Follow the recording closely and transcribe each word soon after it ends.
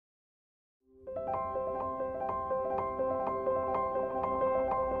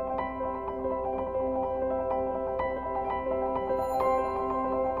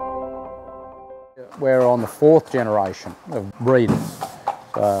we're on the 4th generation of breeders.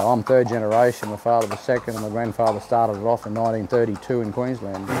 So I'm 3rd generation, my father was 2nd, and my grandfather started it off in 1932 in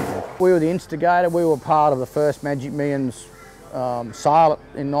Queensland. We were the instigator. We were part of the first Magic Millions sale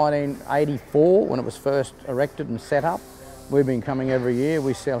in 1984 when it was first erected and set up. We've been coming every year.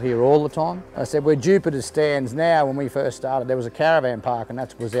 We sell here all the time. I said where Jupiter stands now, when we first started, there was a caravan park, and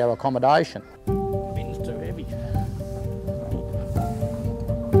that was our accommodation. Bin's too heavy.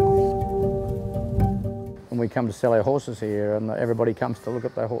 When we come to sell our horses here, and everybody comes to look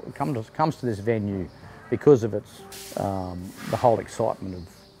at their comes to this venue because of its the whole excitement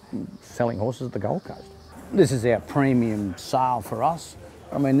of selling horses at the Gold Coast. This is our premium sale for us.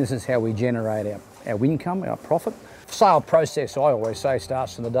 I mean, this is how we generate our income, our profit. Sale process, I always say,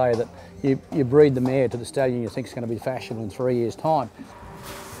 starts from the day that you breed the mare to the stallion you think is going to be fashionable in 3 years' time.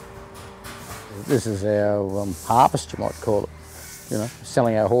 This is our harvest, you might call it. You know,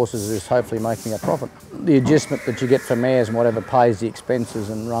 selling our horses is hopefully making a profit. The adjustment that you get for mares and whatever pays the expenses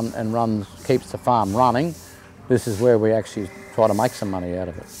and keeps the farm running, this is where we actually try to make some money out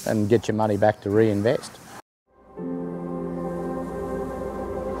of it and get your money back to reinvest. I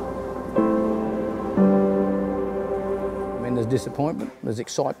mean, there's disappointment, there's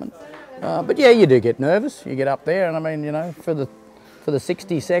excitement, but yeah, you do get nervous. You get up there, and I mean, you know, for the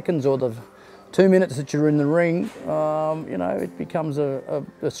 60 seconds or the 2 minutes that you're in the ring, you know, it becomes a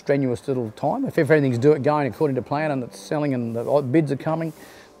strenuous little time. If everything's going according to plan and it's selling and the bids are coming,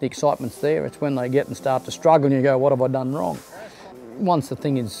 the excitement's there. It's when they get and start to struggle and you go, what have I done wrong? Once the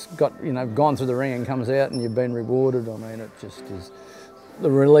thing has gone through the ring and comes out and you've been rewarded, I mean, it just is the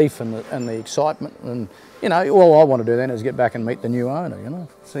relief and the excitement. And, you know, all I want to do then is get back and meet the new owner, you know,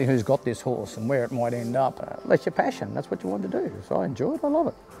 see who's got this horse and where it might end up. That's your passion, that's what you want to do. So I enjoy it, I love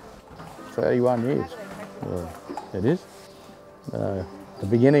it. 31 years. It is. The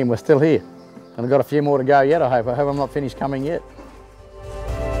beginning, we're still here. And I've got a few more to go yet, I hope. I hope I'm not finished coming yet.